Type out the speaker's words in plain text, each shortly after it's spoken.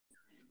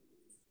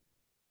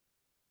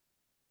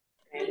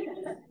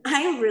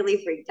I'm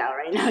really freaked out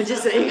right now,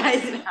 just so you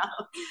guys know.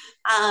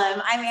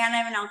 I'm Anna,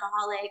 I'm an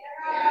alcoholic.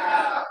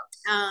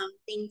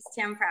 Thanks,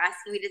 Tim, for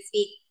asking me to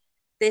speak.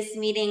 This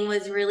meeting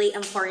was really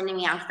important to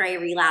me after I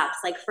relapsed.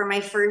 Like for my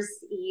first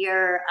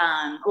year,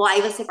 I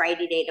have a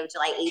sobriety date of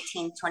July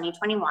 18th,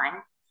 2021.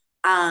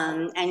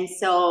 And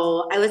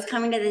so I was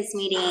coming to this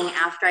meeting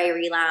after I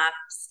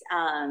relapsed.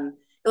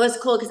 It was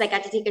cool because I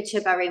got to take a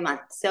chip every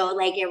month. So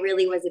like it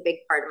really was a big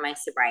part of my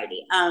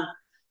sobriety.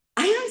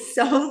 I am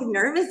so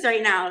nervous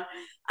right now.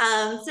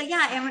 So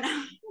yeah, what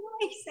am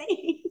I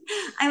saying?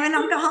 I'm an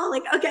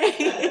alcoholic. Okay.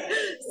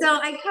 So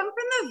I come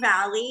from the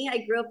valley.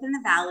 I grew up in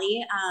the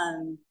valley.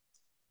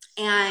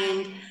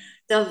 And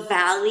the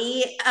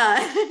valley,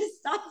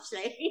 stop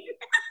shade.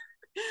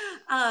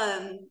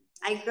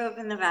 I grew up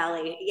in the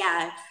valley.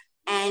 Yeah.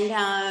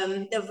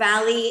 And the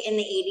valley in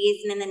the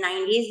 80s and in the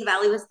 90s, the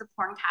valley was the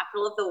porn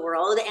capital of the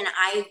world. And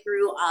I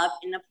grew up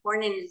in the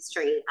porn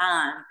industry.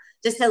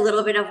 Just a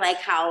little bit of like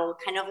how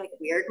kind of like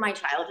weird my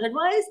childhood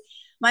was.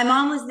 My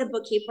mom was the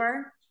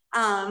bookkeeper.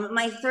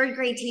 My third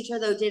grade teacher,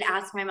 though, did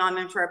ask my mom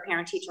in for a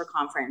parent teacher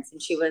conference.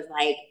 And she was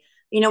like,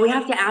 we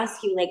have to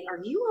ask you, like, are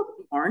you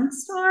a porn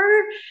star?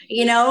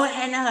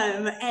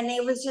 And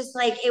it was just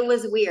like it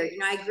was weird.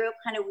 I grew up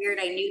kind of weird.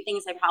 I knew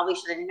things I probably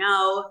shouldn't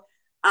know.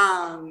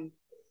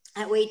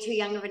 At way too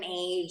young of an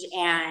age,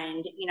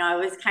 and I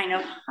was kind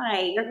of,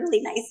 hi, you're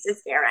really nice to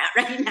stare at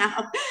right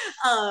now.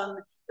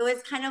 It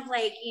was kind of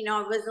like,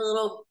 I was a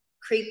little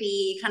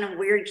creepy, kind of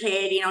weird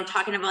kid,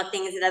 talking about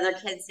things that other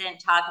kids didn't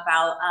talk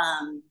about.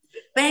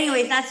 But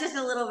anyways, that's just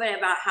a little bit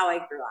about how I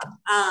grew up.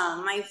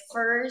 My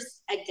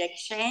first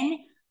addiction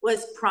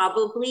was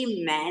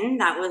probably men.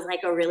 That was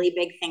like a really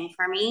big thing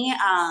for me.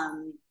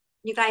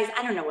 You guys,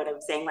 I don't know what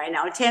I'm saying right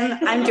now. Tim,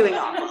 I'm doing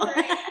awful.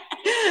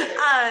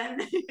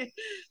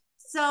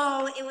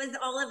 So it was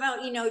all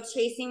about,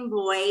 chasing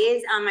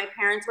boys. My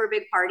parents were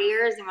big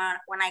partiers. And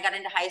when I got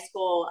into high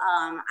school,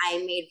 I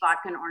made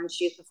vodka and orange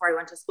juice before I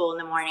went to school in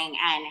the morning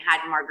and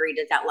had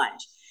margaritas at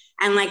lunch.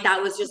 And like,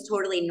 that was just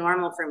totally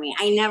normal for me.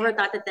 I never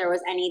thought that there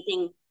was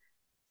anything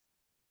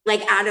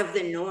like out of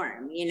the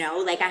norm,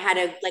 like I had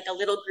a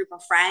little group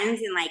of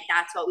friends and like,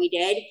 that's what we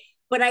did.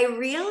 But I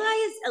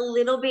realized a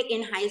little bit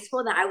in high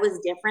school that I was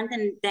different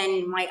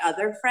than my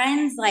other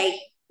friends. Like,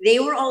 they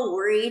were all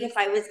worried if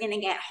I was going to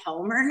get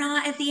home or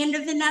not at the end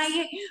of the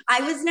night.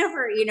 I was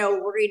never,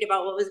 worried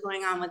about what was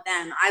going on with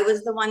them. I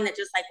was the one that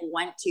just like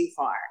went too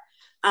far.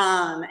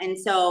 And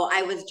so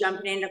I was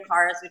jumping into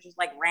cars, which was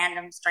like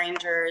random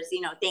strangers,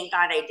 thank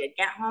God I did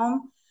get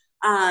home.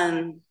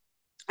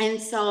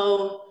 And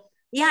so,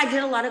 yeah, I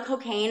did a lot of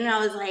cocaine and I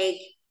was like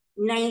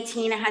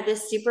 19. I had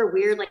this super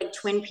weird like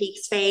Twin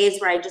Peaks phase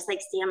where I just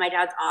like stay in my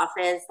dad's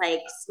office,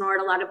 like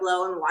snort a lot of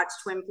blow and watch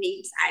Twin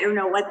Peaks. I don't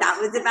know what that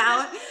was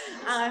about.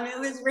 It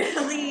was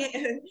really,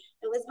 it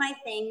was my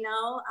thing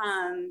though.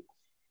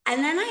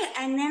 And then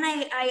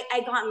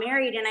I got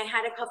married and I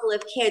had a couple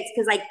of kids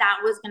because like that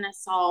was gonna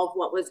solve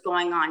what was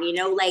going on,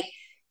 like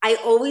I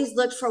always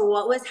looked for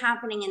what was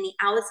happening in the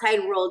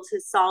outside world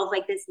to solve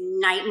like this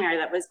nightmare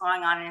that was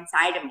going on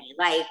inside of me.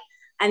 Like,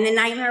 and the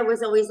nightmare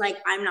was always like,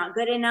 I'm not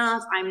good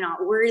enough. I'm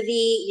not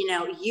worthy.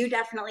 You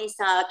definitely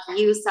suck.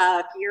 You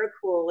suck. You're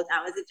cool.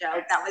 That was a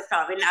joke. That was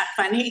probably not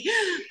funny.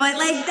 But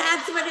like,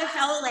 that's what it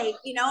felt like.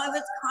 I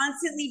was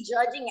constantly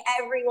judging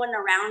everyone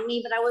around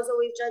me, but I was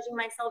always judging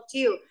myself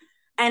too.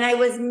 And I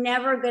was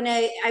never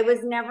gonna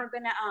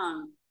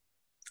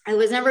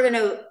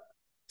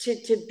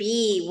to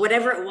be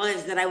whatever it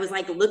was that I was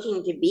like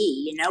looking to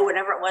be,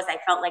 whatever it was I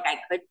felt like I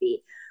could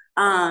be.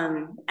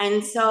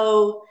 And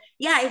so,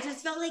 yeah, it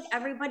just felt like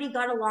everybody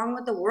got along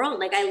with the world.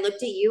 Like I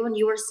looked at you and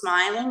you were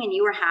smiling and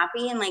you were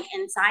happy, and like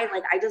inside,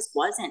 like I just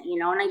wasn't,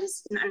 and I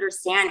just didn't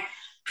understand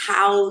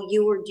how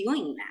you were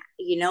doing that,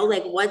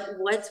 like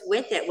what's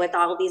with it with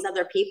all these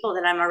other people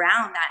that I'm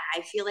around that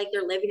I feel like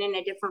they're living in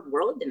a different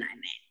world than I'm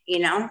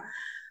in.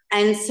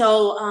 And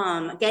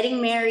so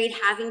getting married,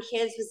 having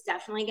kids was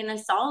definitely going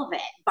to solve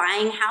it.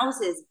 Buying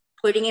houses,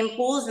 putting in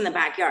pools in the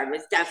backyard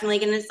was definitely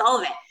going to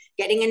solve it.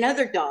 Getting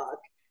another dog,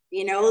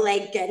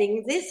 like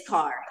getting this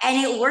car.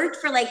 And it worked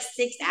for like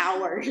 6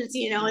 hours,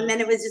 and then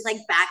it was just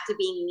like back to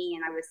being me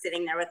and I was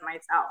sitting there with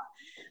myself.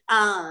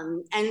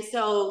 And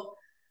so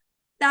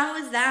that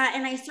was that.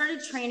 And I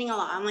started training a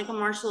lot. I'm like a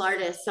martial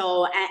artist.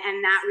 So,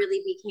 and that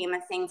really became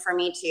a thing for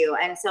me too.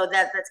 And so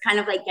that's kind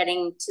of like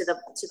getting to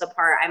the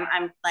part.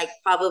 I'm like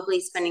probably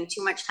spending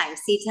too much time.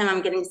 See, Tim,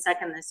 I'm getting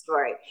stuck in this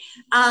story.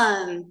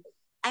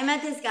 I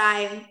met this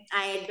guy.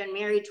 I had been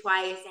married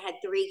twice. I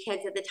had 3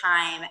 kids at the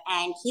time,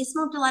 and he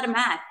smoked a lot of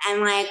meth.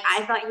 And like,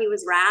 I thought he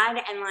was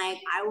rad, and like,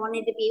 I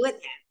wanted to be with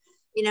him.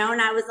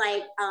 And I was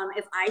like,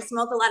 if I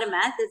smoke a lot of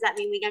meth, does that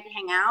mean we get to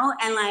hang out?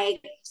 And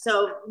like,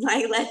 so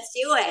like, let's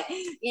do it,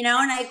 and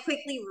I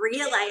quickly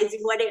realized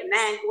what it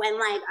meant when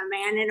like a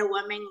man and a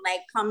woman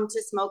like come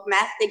to smoke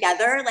meth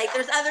together. Like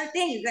there's other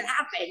things that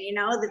happen,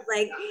 that's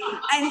like,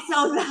 and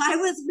so I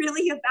was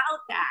really about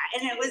that.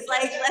 And it was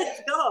like,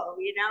 let's go,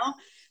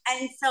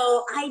 And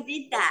so I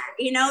did that,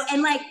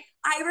 and like,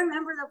 I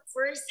remember the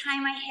first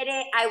time I hit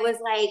it, I was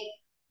like,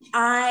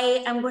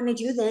 I am going to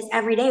do this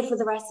every day for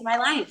the rest of my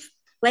life.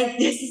 Like,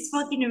 this is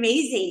fucking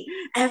amazing.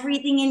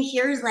 Everything in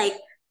here is like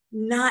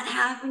not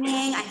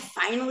happening. I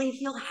finally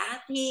feel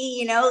happy,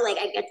 you know, like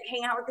I get to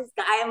hang out with this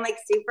guy I'm like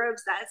super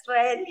obsessed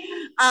with.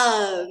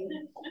 Um,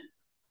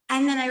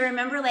 and then I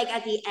remember like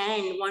at the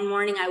end, one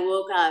morning I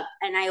woke up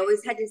and I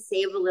always had to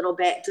save a little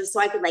bit just so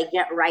I could like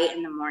get right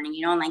in the morning,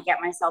 you know, and like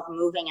get myself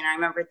moving. And I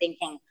remember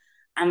thinking,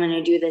 I'm going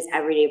to do this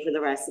every day for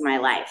the rest of my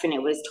life. And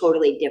it was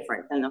totally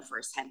different than the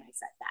first time I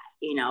said that.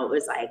 You know, it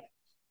was like,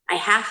 I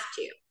have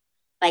to.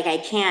 Like, I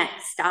can't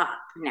stop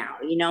now,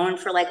 you know? And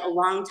for like a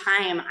long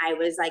time, I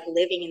was like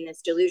living in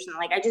this delusion,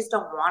 like, I just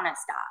don't want to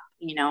stop,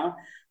 you know?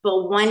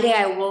 But one day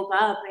I woke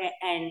up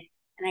and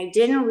I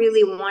didn't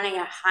really want to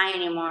get high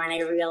anymore. And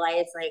I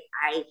realized, like,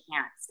 I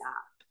can't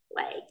stop.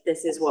 Like,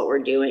 this is what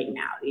we're doing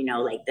now, you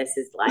know? Like, this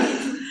is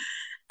life.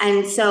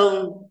 And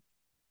so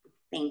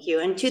thank you.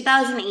 In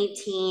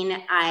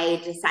 2018,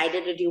 I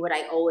decided to do what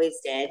I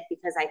always did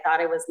because I thought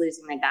I was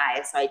losing the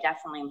guy. So I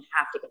definitely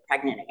have to get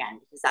pregnant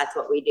again because that's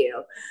what we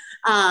do.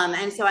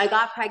 And so I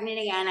got pregnant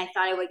again. I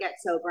thought I would get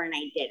sober and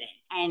I didn't.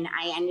 And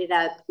I ended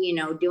up, you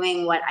know,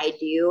 doing what I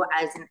do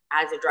as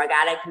a drug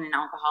addict and an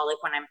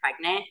alcoholic when I'm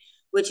pregnant,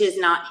 which is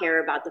not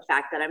care about the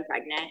fact that I'm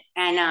pregnant.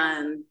 And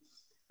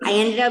I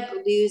ended up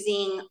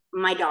losing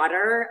my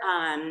daughter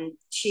I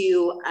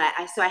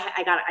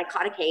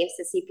caught a case,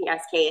 a CPS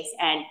case,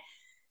 and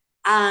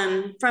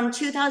from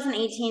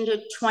 2018 to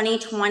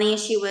 2020,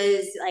 she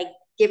was like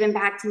given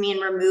back to me and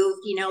removed,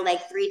 you know,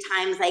 like 3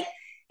 times. Like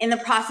in the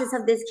process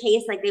of this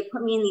case, like they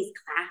put me in these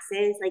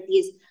classes, like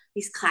these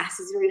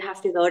classes where you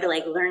have to go to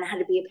like learn how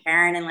to be a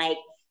parent and like,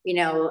 you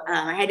know,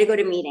 I had to go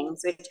to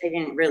meetings, which I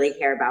didn't really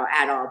care about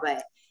at all.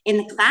 But in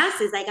the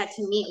classes, I got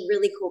to meet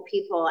really cool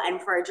people. And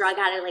for a drug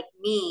addict like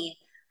me,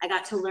 I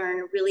got to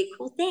learn really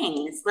cool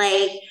things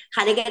like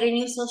how to get a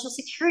new social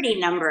security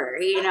number,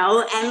 you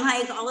know, and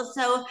like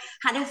also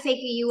how to fake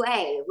a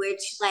UA, which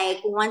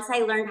like once I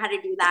learned how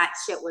to do that,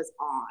 shit was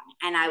on.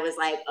 And I was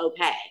like,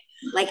 okay,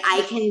 like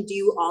I can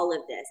do all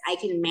of this. I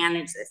can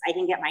manage this. I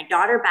can get my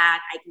daughter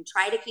back. I can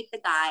try to keep the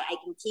guy. I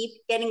can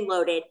keep getting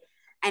loaded.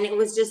 And it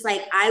was just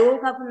like I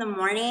woke up in the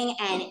morning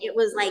and it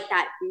was like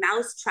that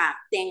mousetrap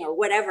thing or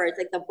whatever. It's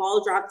like the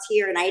ball dropped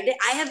here, and I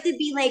have to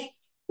be like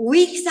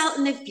weeks out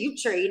in the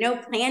future, you know,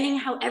 planning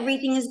how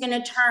everything is going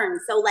to turn.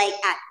 So like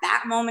at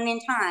that moment in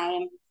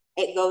time,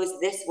 it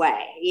goes this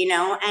way, you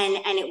know,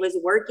 and it was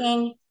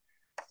working,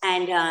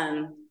 and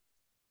then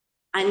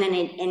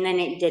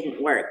it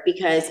didn't work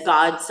because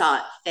God saw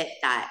it fit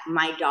that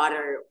my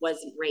daughter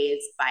was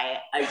raised by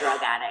a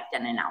drug addict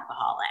and an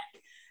alcoholic.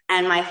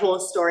 And my whole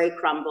story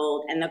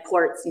crumbled, and the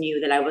courts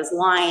knew that I was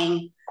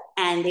lying,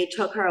 and they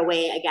took her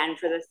away again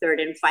for the third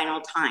and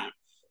final time.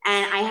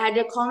 And I had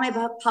to call my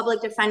public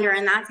defender,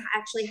 and that's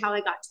actually how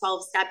I got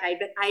 12 step.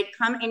 I'd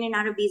come in and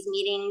out of these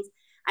meetings.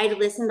 I'd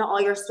listen to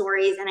all your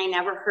stories, and I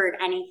never heard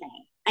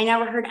anything. I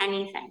never heard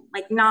anything,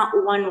 like not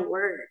one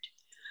word.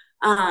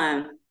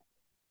 And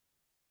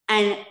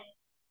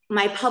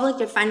my public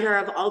defender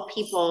of all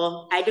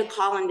people, I had to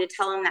call him to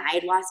tell him that I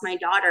had lost my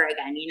daughter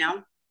again, you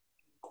know?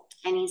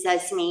 And he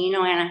says to me, you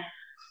know, Anna,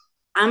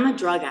 I'm a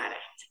drug addict.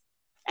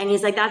 And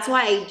he's like, that's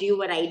why I do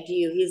what I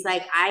do. He's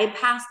like, I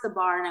passed the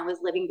bar and I was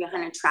living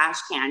behind a trash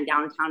can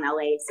downtown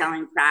LA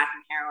selling crack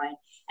and heroin.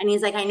 And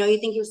he's like, I know you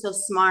think you're so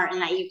smart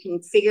and that you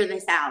can figure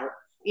this out.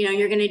 You know,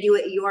 you're going to do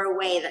it your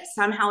way, that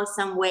somehow,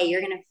 some way,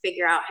 you're going to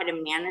figure out how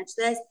to manage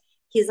this.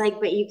 He's like,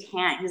 but you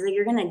can't. He's like,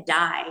 you're going to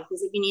die.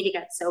 He's like, you need to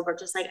get sober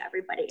just like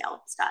everybody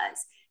else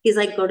does. He's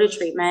like, go to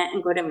treatment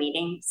and go to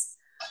meetings,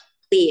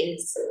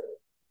 please.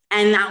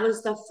 And that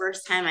was the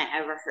first time I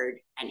ever heard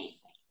anything.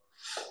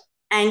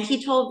 And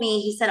he told me,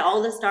 he said,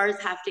 all the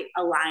stars have to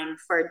align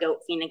for a dope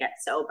fiend to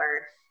get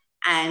sober.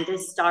 And the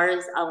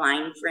stars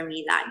aligned for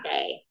me that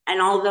day.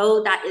 And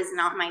although that is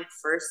not my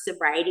first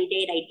sobriety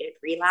date, I did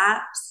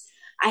relapse.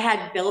 I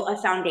had built a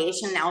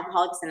foundation in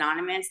Alcoholics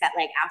Anonymous that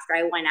like after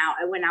I went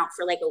out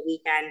for like a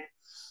weekend.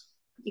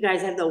 You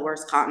guys have the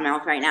worst cotton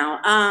mouth right now.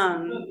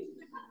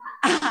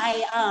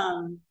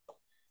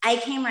 I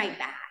came right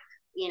back,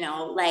 you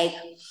know, like,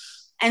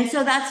 and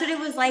so that's what it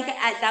was like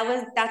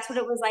that's what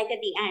it was like at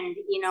the end,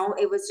 you know.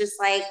 It was just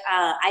like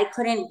I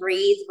couldn't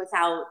breathe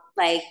without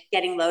like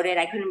getting loaded.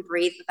 I couldn't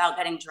breathe without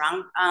getting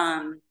drunk.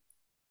 And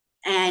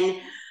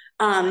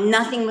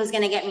nothing was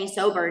going to get me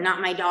sober, not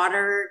my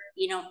daughter,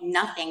 you know,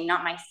 nothing,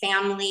 not my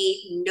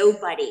family,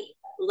 nobody.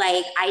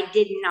 Like I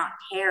did not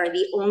care.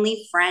 The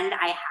only friend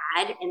I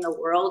had in the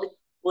world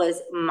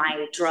was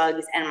my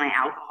drugs and my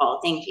alcohol.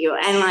 Thank you.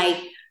 And like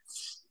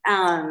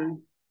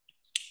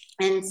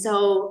and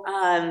so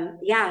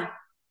yeah,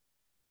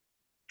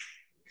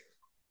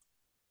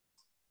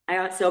 I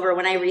got sober.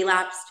 When I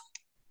relapsed,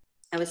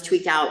 I was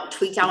tweaked out.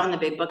 Tweaked out on the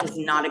big book is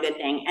not a good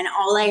thing. And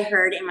all I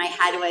heard in my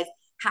head was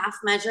half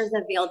measures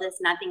availed us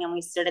nothing. And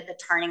we stood at the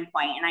turning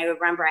point. And I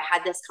remember I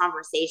had this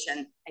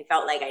conversation, I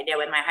felt like I did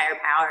with my higher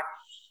power.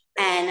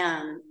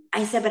 And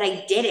I said, but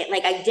I did it.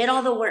 Like I did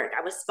all the work.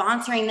 I was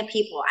sponsoring the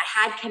people. I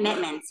had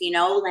commitments, you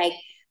know, like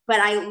But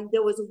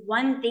there was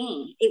one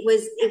thing. It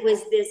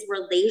was this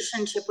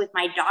relationship with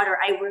my daughter.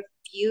 I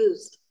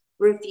refused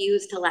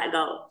to let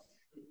go.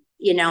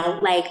 You know,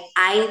 like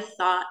I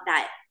thought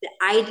that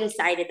I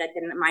decided that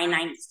my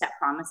 9 step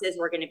promises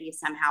were going to be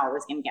somehow I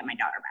was going to get my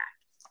daughter back.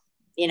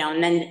 You know,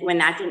 and then when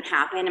that didn't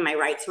happen and my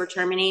rights were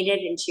terminated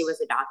and she was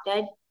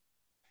adopted,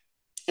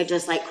 it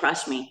just like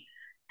crushed me.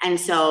 And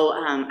so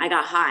I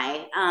got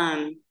high.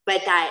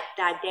 But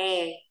that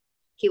day,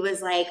 he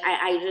was like,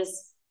 I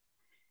just,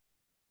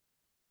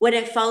 what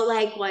it felt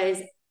like was,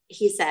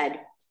 he said,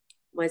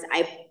 was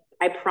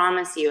I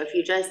promise you, if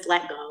you just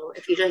let go,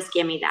 if you just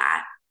give me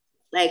that,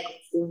 like,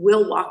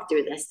 we'll walk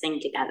through this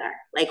thing together.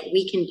 Like,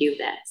 we can do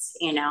this,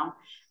 you know?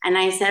 And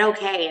I said,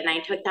 okay. And I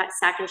took that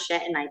sack of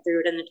shit and I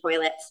threw it in the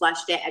toilet,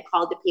 flushed it. I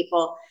called the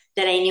people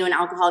that I knew in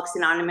Alcoholics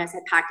Anonymous.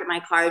 I packed up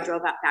my car,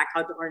 drove back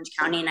out to Orange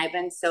County, and I've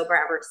been sober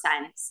ever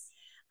since.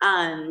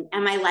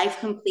 And my life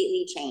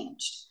completely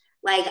changed.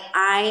 Like,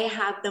 I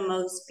have the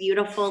most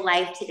beautiful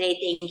life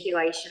today. Thank you.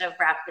 I should have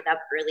wrapped it up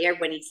earlier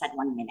when he said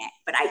 1 minute,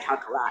 but I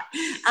talk a lot.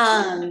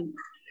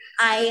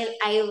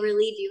 I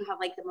really do have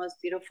like the most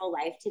beautiful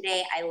life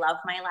today. I love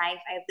my life.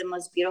 I have the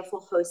most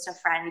beautiful host of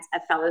friends, a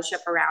fellowship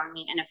around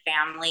me, and a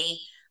family.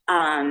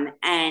 And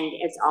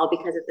it's all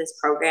because of this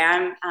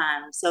program.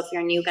 So if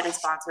you're new, get a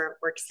sponsor,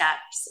 work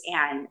steps,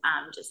 and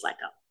just let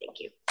go. Thank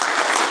you.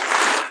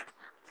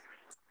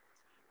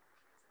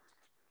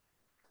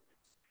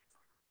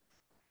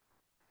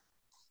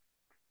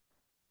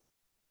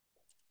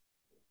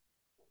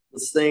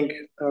 Let's thank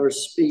our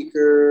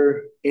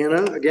speaker,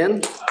 Anna,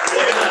 again.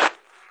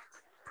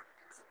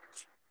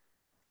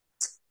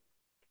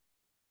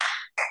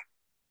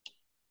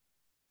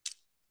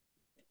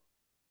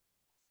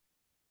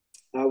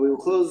 We will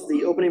close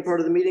the opening part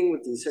of the meeting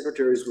with the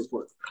secretary's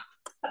report.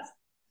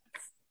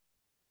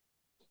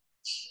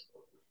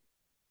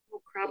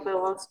 Oh crap, I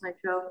lost my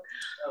joke.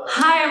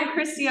 Hi, I'm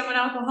Christy. I'm an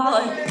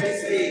alcoholic.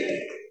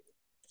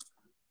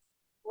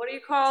 What do you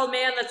call a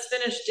man that's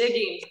finished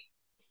digging?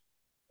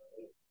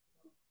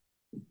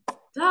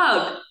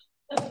 Doug.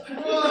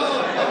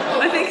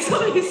 I think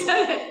somebody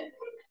said it.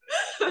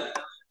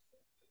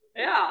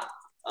 Yeah.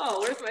 Oh,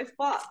 where's my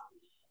spot?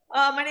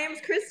 My name's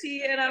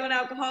Christy and I'm an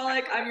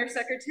alcoholic. I'm your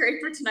secretary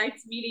for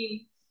tonight's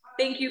meeting.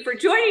 Thank you for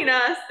joining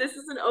us. This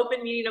is an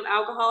open meeting of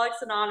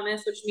Alcoholics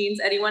Anonymous, which means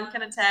anyone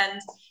can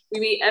attend. We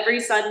meet every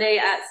Sunday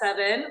at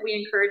 7. We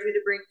encourage you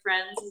to bring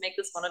friends and make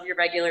this one of your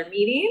regular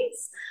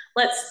meetings.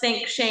 Let's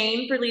thank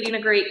Shane for leading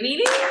a great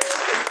meeting.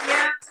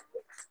 Yeah.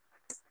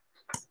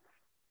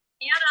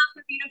 Anna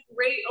for being a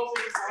great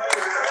opening.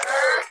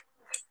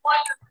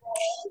 Wonderful.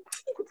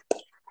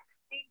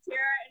 Thank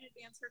Tara in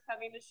advance for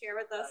coming to share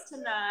with us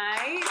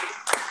tonight.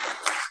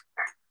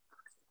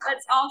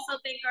 Let's also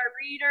thank our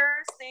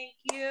readers. Thank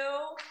you.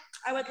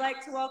 I would like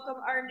to welcome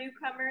our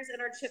newcomers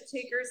and our chip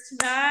takers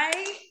tonight.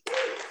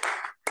 Thanks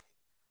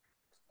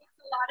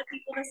a lot of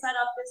people to set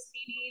up this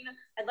meeting.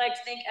 I'd like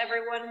to thank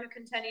everyone who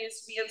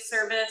continues to be of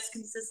service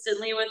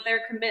consistently with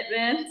their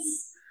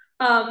commitments.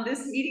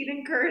 This meeting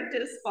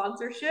encourages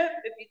sponsorship.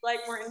 If you'd like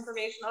more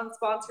information on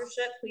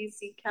sponsorship, please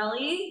see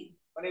Kelly.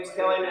 My name's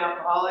Kelly. I'm an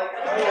alcoholic.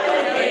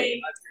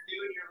 Kelly. If you're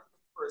new and you're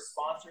looking for a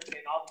sponsor,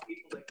 and all the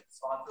people that can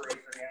sponsor,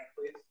 raise your hand,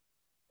 please.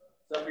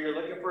 So if you're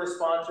looking for a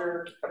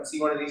sponsor, come see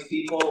one of these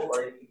people,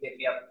 or you can hit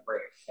me up at the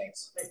break.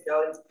 Thanks. Thanks,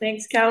 Kelly.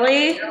 Thanks,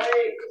 Kelly.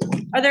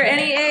 Are there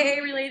any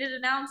AA related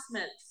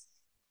announcements?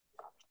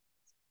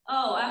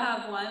 Oh, I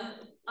have one.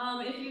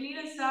 If you need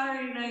a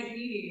Saturday night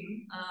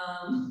meeting,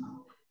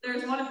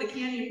 there's one at the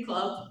Canyon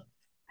Club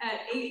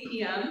at 8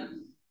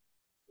 p.m.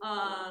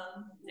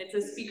 It's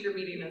a speaker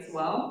meeting as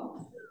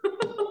well.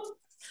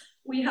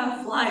 We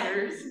have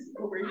flyers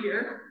over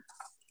here.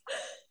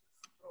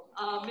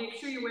 Make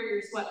sure you wear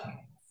your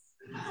sweatpants.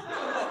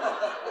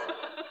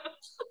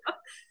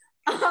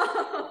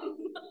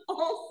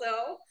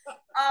 Also,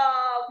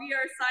 we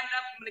are signed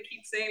up, I'm going to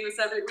keep saying this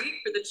every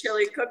week, for the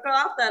chili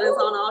cook-off that is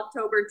on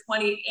October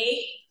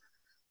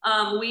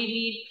 28th. We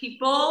need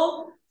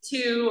people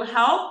to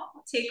help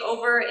take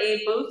over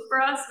a booth for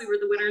us. We were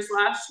the winners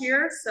last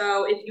year,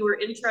 so if you are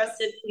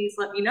interested, please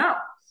let me know.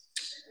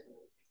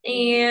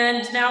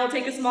 And now we'll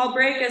take a small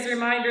break. As a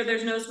reminder,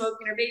 there's no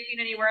smoking or vaping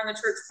anywhere on the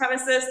church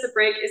premises. The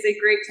break is a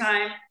great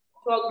time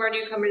to welcome our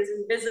newcomers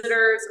and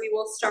visitors. We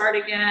will start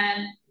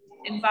again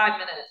in 5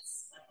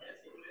 minutes.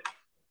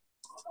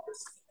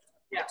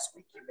 Next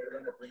week, you're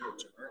going to bring a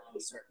jar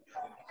and start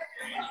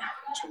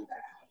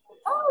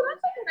Oh,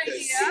 that's a good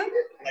idea.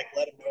 Like,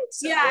 let them know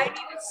it's Yeah, I need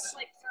to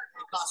like start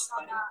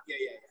on that. Yeah.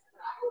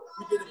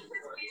 We did it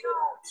before.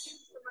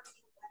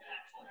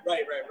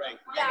 Right.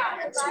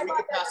 Yeah. And so we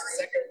could pass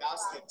the second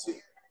basket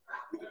too.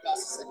 We could pass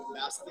the second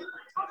basket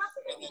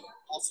and then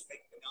also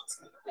make an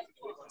announcement if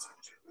anybody wants to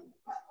contribute.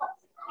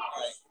 All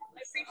right.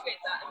 I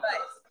appreciate that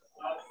advice.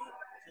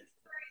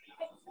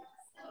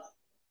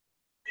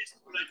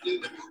 What I do.